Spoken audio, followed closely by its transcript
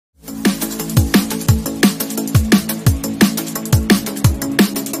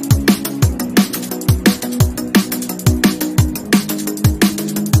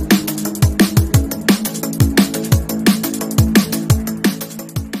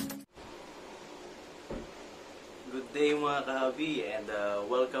mga kahabi and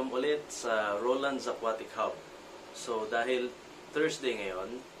welcome ulit sa Roland's Aquatic Hub. So dahil Thursday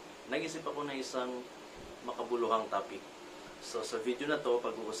ngayon, nag-isip ako na isang makabuluhang topic. So sa video na to,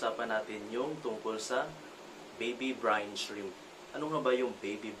 pag-uusapan natin yung tungkol sa baby brine shrimp. Ano nga ba yung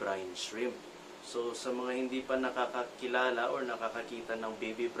baby brine shrimp? So sa mga hindi pa nakakakilala or nakakakita ng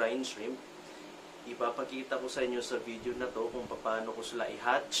baby brine shrimp, ipapakita ko sa inyo sa video na to kung paano ko sila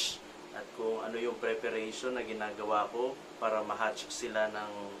i-hatch at kung ano yung preparation na ginagawa ko para ma-hatch sila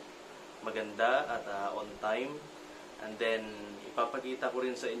ng maganda at on time. And then, ipapakita ko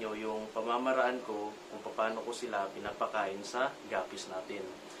rin sa inyo yung pamamaraan ko kung paano ko sila pinapakain sa guppies natin.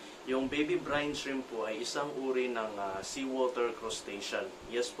 Yung baby brine shrimp po ay isang uri ng seawater crustacean.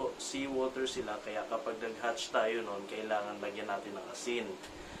 Yes po, seawater sila, kaya kapag nag-hatch tayo noon, kailangan lagyan natin ng asin.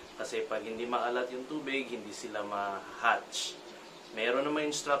 Kasi pag hindi maalat yung tubig, hindi sila ma-hatch. Meron naman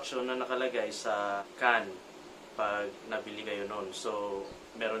instruction na nakalagay sa can pag nabili kayo noon. So,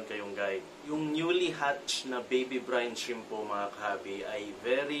 meron kayong guide. Yung newly hatched na baby brine shrimp po mga kahabi ay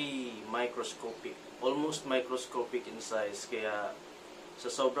very microscopic. Almost microscopic in size. Kaya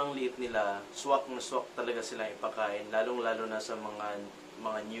sa sobrang liit nila, swak na swak talaga sila ipakain. Lalong-lalo na sa mga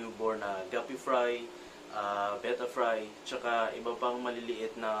newborn na guppy fry, betta fry, tsaka iba pang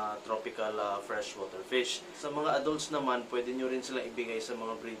maliliit na tropical freshwater fish. Sa mga adults naman, pwede nyo rin sila ibigay sa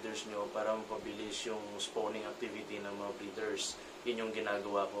mga breeders nyo para mapabilis yung spawning activity ng mga breeders. Yun yung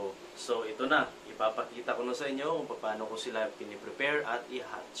ginagawa ko. So ito na, ipapakita ko na sa inyo kung paano ko sila piniprepare at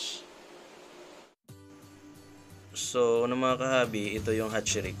i-hatch. So mga kahabi, ito yung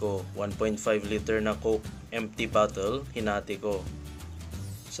hatchery ko. 1.5 liter na Coke empty bottle, hinati ko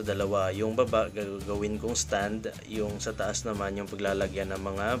sa dalawa. Yung baba gagawin kong stand, yung sa taas naman yung paglalagyan ng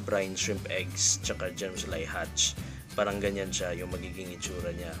mga brine shrimp eggs, tsaka dyan sila i-hatch. Parang ganyan siya yung magiging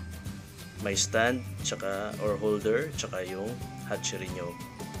itsura niya. May stand, tsaka or holder, tsaka yung hatchery nyo.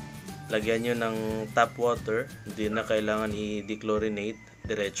 Lagyan nyo ng tap water, hindi na kailangan i-dechlorinate,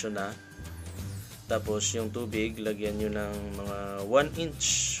 diretso na. Tapos yung tubig, lagyan nyo ng mga 1 inch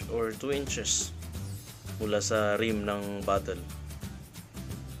or 2 inches mula sa rim ng bottle.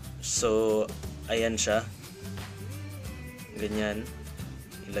 So, ayan siya. Ganyan.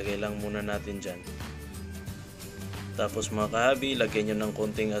 Ilagay lang muna natin dyan. Tapos mga kahabi, lagyan nyo ng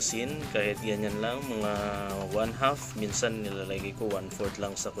konting asin. Kahit ganyan lang, mga 1/2. Minsan nilalagay ko 1/4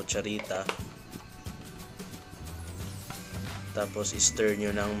 lang sa kutsarita. Tapos stir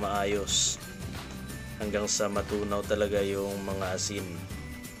nyo ng maayos hanggang sa matunaw talaga yung mga asin.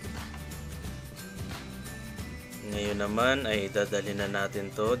 Ngayon naman ay dadalhin na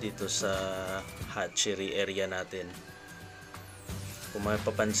natin to dito sa hatchery area natin. Kung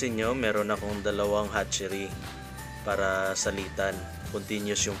mapapansin nyo, meron akong dalawang hatchery para salitan.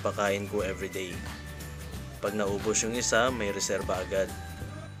 Continuous yung pakain ko everyday. Pag naubos yung isa, may reserba agad.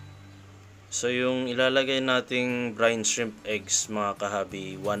 So yung ilalagay nating brine shrimp eggs mga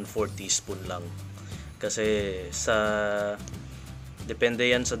kahabi, 1/4 teaspoon lang. Kasi depende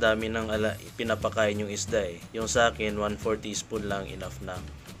yan sa dami ng pinapakain yung isda eh. Yung sa akin, 1/4 teaspoon lang, enough na.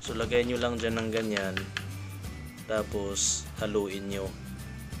 So lagay nyo lang dyan ng ganyan. Tapos haluin nyo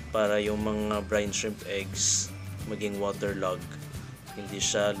para yung mga brine shrimp eggs maging waterlogged. Hindi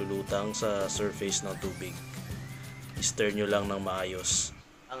siya lulutang sa surface ng tubig. Stir nyo lang ng maayos.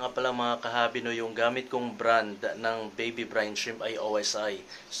 Ang nga pala mga kahabi, no, yung gamit kong brand ng baby brine shrimp ay OSI.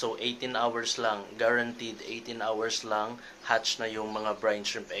 So 18 hours lang, guaranteed 18 hours lang, hatch na yung mga brine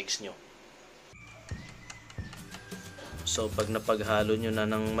shrimp eggs nyo. So pag napaghalo nyo na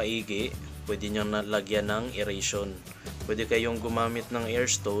ng maigi, pwede nyo nalagyan ng aeration. Pwede kayong gumamit ng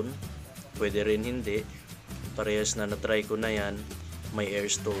airstone, pwede rin hindi. Parehas na na-try ko na yan, may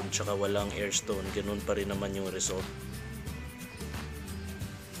airstone tsaka walang airstone, ganun pa rin naman yung result.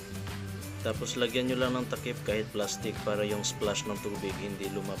 Tapos lagyan nyo lang ng takip kahit plastic para yung splash ng tubig hindi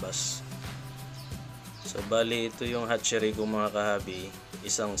lumabas. So bali ito yung hatchery ko mga kahabi.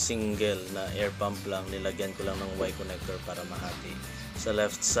 Isang single na air pump lang. Nilagyan ko lang ng Y connector para mahati. Sa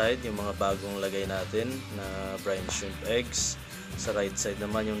left side yung mga bagong lagay natin na brine shrimp eggs. Sa right side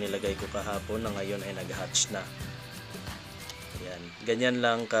naman yung nilagay ko kahapon na ngayon ay nag-hatch na. Yan. Ganyan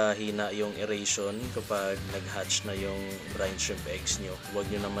lang kahina yung aeration kapag nag-hatch na yung brine shrimp eggs nyo. Huwag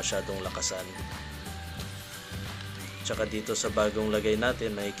nyo na masyadong lakasan. Tsaka dito sa bagong lagay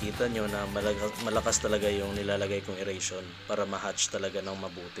natin, makikita nyo na malakas talaga yung nilalagay kong aeration para ma-hatch talaga ng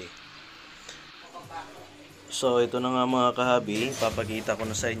mabuti. So ito na nga mga kahabi, papakita ko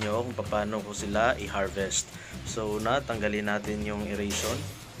na sa inyo kung paano ko sila i-harvest. So tanggalin natin yung aeration.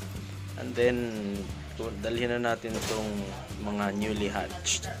 And then dalhin na natin itong mga newly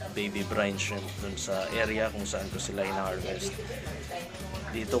hatched baby brine shrimp dun sa area kung saan ko sila ina-harvest.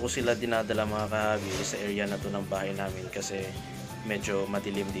 Dito ko sila dinadala mga kahabi sa area na to ng bahay namin kasi medyo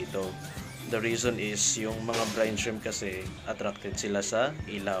madilim dito. The reason is yung mga brine shrimp kasi attracted sila sa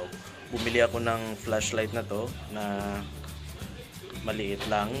ilaw. Bumili ako ng flashlight na to na maliit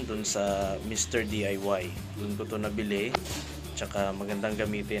lang dun sa Mr. DIY. Dun ko to nabili, tsaka magandang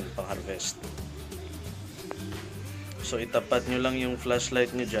gamitin pang harvest. So itapat nyo lang yung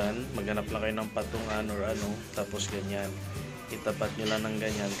flashlight nyo dyan, maghanap lang kayo ng patungan or ano, tapos ganyan. Itapat nyo lang ng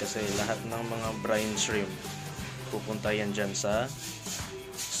ganyan kasi lahat ng mga brine shrimp pupunta yan dyan sa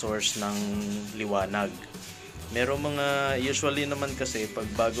source ng liwanag. Merong mga, usually naman kasi pag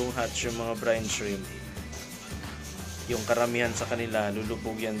bagong hatch yung mga brine shrimp, yung karamihan sa kanila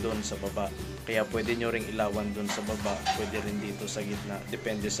lulubog yan doon sa baba. Kaya pwede nyo ring ilawan doon sa baba, pwede rin dito sa gitna,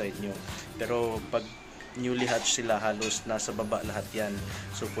 depende sa inyo. Pero pag newly hatch sila, halos nasa baba lahat yan.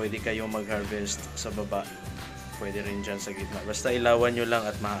 So pwede kayong mag-harvest sa baba, pwede rin dyan sa gitna. Basta ilawan nyo lang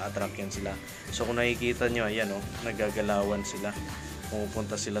at ma-attract yan sila. So kung nakikita nyo, ayan nagagalawan sila,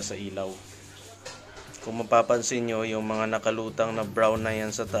 pumupunta sila sa ilaw. Kung mapapansin nyo, yung mga nakalutang na brown na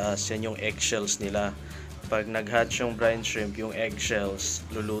yan sa taas, yan yung eggshells nila. Pag nag-hatch yung brine shrimp, yung eggshells,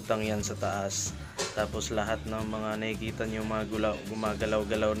 lulutang yan sa taas. Tapos lahat ng mga nakikita nyo, mga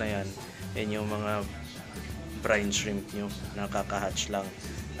gumagalaw-galaw na yan, yan yung mga brine shrimp nyo, nakaka-hatch lang.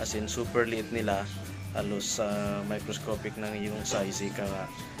 As in, super liit nila, halos microscopic na yung size, ika nga.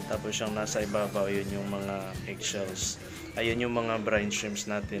 Tapos yung nasa ibabaw, yun yung mga eggshells. Ayun yung mga brine shrimps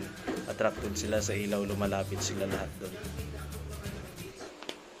natin. Attracted sila sa ilaw, lumalapit sila lahat doon.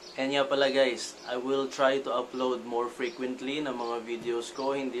 And yeah pala guys, I will try to upload more frequently ng mga videos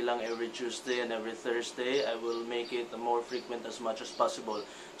ko. Hindi lang every Tuesday and every Thursday. I will make it more frequent as much as possible.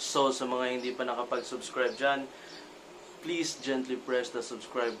 So sa mga hindi pa nakapag-subscribe dyan, please gently press the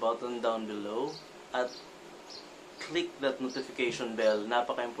subscribe button down below at click that notification bell.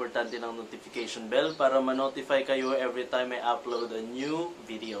 Napaka-importante ng notification bell para ma-notify kayo every time I upload a new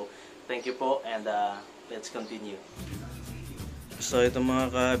video. Thank you po, and let's continue. So ito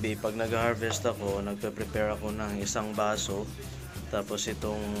mga kahabi, pag nag-harvest ako, nagpe-prepare ako ng isang baso, tapos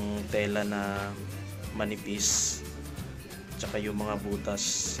itong tela na manipis, tsaka yung mga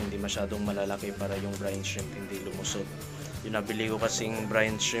butas hindi masyadong malalaki para yung brine shrimp hindi lumusot. Yung nabili ko kasing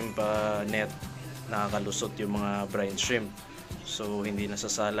brine shrimp net, nakakalusot yung mga brine shrimp, so hindi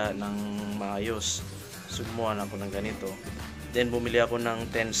nasasala ng maayos. So gumawa na ako ng ganito. Then bumili ako ng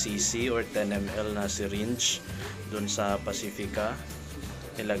 10cc or 10 ml na syringe dun sa Pacifica.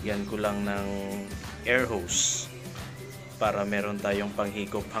 Nilagyan ko lang ng air hose para meron tayong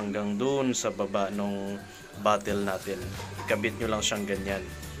panghigop hanggang dun sa baba nung bottle natin. Ikabit nyo lang siyang ganyan.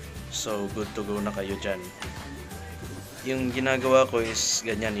 So good to go na kayo dyan. Yung ginagawa ko is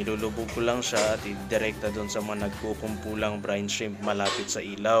ganyan, ilulubog ko lang siya at i-direkta dun sa mga nagkukumpulang brine shrimp malapit sa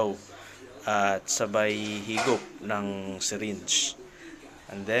ilaw at sabay higop ng syringe.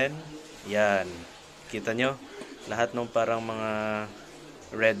 And then, yan. Kita nyo? Lahat ng parang mga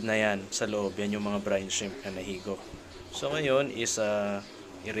red na yan sa loob, yan yung mga brine shrimp na nahigop. So ngayon is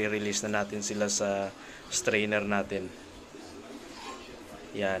i-release na natin sila sa strainer natin.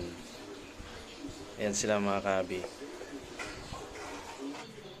 Yan. Yan sila mga kabi.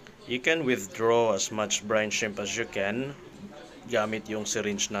 You can withdraw as much brine shrimp as you can gamit yung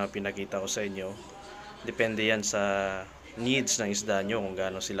syringe na pinakita ko sa inyo. Depende yan sa needs ng isda nyo kung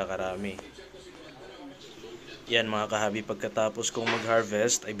gaano sila karami. Yan mga kahabi, pagkatapos kong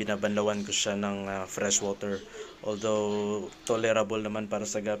mag-harvest ay binabanlawan ko siya ng fresh water. Although tolerable naman para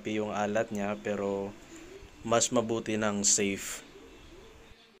sa guppy yung alat niya, pero mas mabuti ng safe.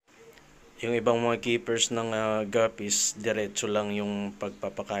 Yung ibang mga keepers ng guppies, diretso lang yung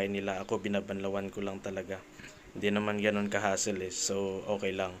pagpapakain nila. Ako binabanlawan ko lang talaga. Hindi naman ganun ka-hassle so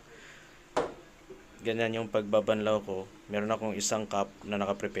okay lang. Ganyan yung pagbabanlaw ko. Meron akong isang cup na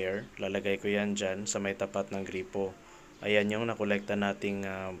naka-prepare. Lalagay ko yan dyan sa may tapat ng gripo. Ayan yung nakolekta nating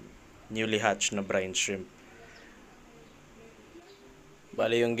newly hatched na brine shrimp.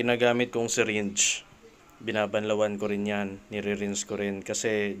 Bale yung ginagamit kong syringe, binabanlawan ko rin yan, nire-rinse ko rin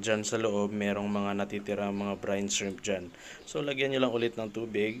kasi dyan sa loob merong mga natitira mga brine shrimp dyan. So lagyan nyo lang ulit ng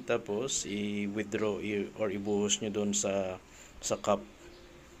tubig, tapos i-withdraw or ibuhos nyo dun sa cup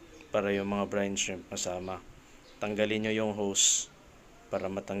para yung mga brine shrimp masama. Tanggalin nyo yung hose para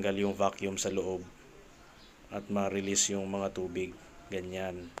matanggal yung vacuum sa loob at ma-release yung mga tubig.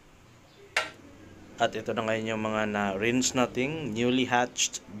 Ganyan. At ito na ngayon yung mga na-rinse nating newly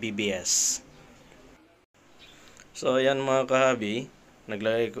hatched BBS. So ayan mga kahabi,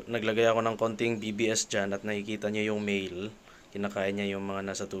 Naglagay ako ng konting BBS dyan at nakikita nyo yung male. Kinakain niya yung mga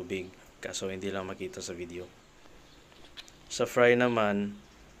nasa tubig. Kaso hindi lang makita sa video. Sa fry naman,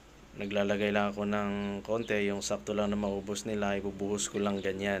 naglalagay lang ako ng konti. Yung sakto lang na maubos nila. Ibubuhos ko lang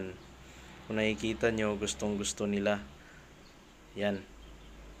ganyan. Kung nakikita nyo, gustong gusto nila. Yan.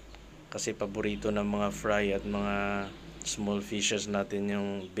 Kasi paborito ng mga fry at mga small fishes natin yung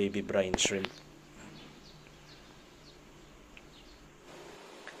baby brine shrimp.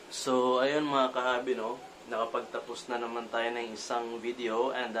 So, ayun mga kahabi, no? Nakapagtapos na naman tayo ng isang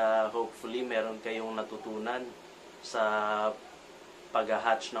video and hopefully meron kayong natutunan sa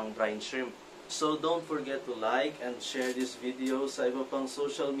pag-hatch ng brine shrimp. So, don't forget to like and share this video sa iba pang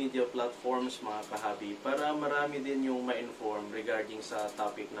social media platforms mga kahabi para marami din yung ma-inform regarding sa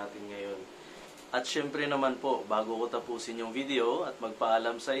topic natin ngayon. At syempre naman po, bago ko tapusin yung video at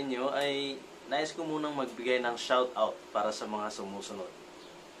magpaalam sa inyo ay nais ko munang magbigay ng shoutout para sa mga sumusunod.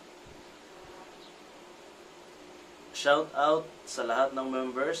 Shout out sa lahat ng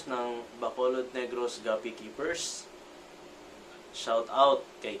members ng Bacolod Negros Guppy Keepers. Shout out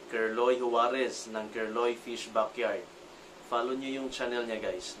kay Kerloy Juarez ng Kerloy Fish Backyard. Follow nyo yung channel niya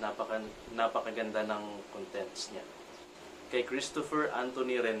guys. Napakaganda ng contents niya. Kay Christopher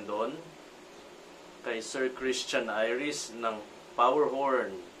Anthony Rendon. Kay Sir Christian Iris ng Power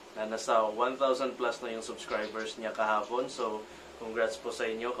Horn na nasa 1,000 plus na yung subscribers niya kahapon. So, congrats po sa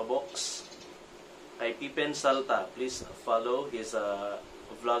inyo, kabox. Kay Pippen Salta, please follow his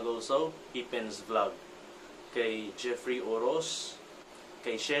vlog also, Pippen's Vlog. Kay Jeffrey Oros,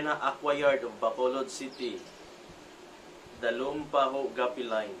 kay Shena Aquayard of Bacolod City, Dalumpaho Guppy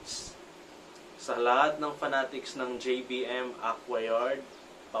Lines. Sa lahat ng fanatics ng JBM Aquayard,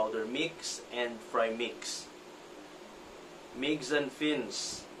 Powder Mix and Fry Mix. Migs and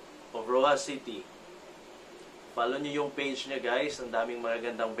Fins of Rojas City. Follow nyo yung page niya guys. Ang daming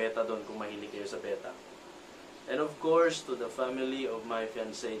magagandang beta doon kung mahilig kayo sa beta. And of course, to the family of my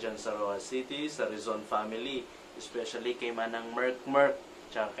fiancé dyan sa Rojas City, sa Rizon family. Especially kay Manang Merk,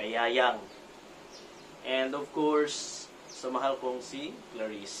 tsaka kay Yayang. And of course, sa mahal kong si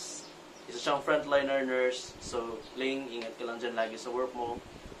Clarice. Isa siyang frontliner nurse. So, Ling, ingat ka lang dyan lagi sa work mo.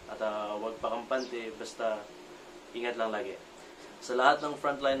 At huwag pa kampante. Basta, ingat lang lagi. Sa lahat ng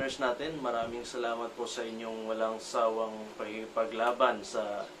frontliners natin, maraming salamat po sa inyong walang sawang paglaban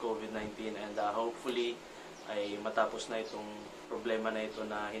sa COVID-19 and hopefully ay matapos na itong problema na ito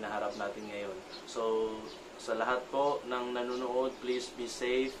na hinaharap natin ngayon. So, sa lahat po ng nanonood, please be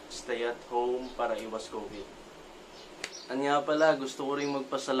safe, stay at home para iwas COVID. Anya pala, gusto ko rin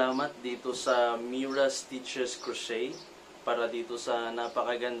magpasalamat dito sa Mira Stitches Crochet para dito sa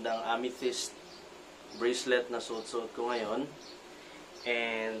napakagandang amethyst bracelet na suot-suot ko ngayon.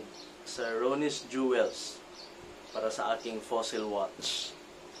 And sa Ronis Jewels para sa aking fossil watch.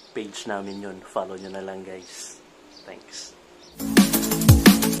 Page namin yun. Follow nyo na lang guys. Thanks.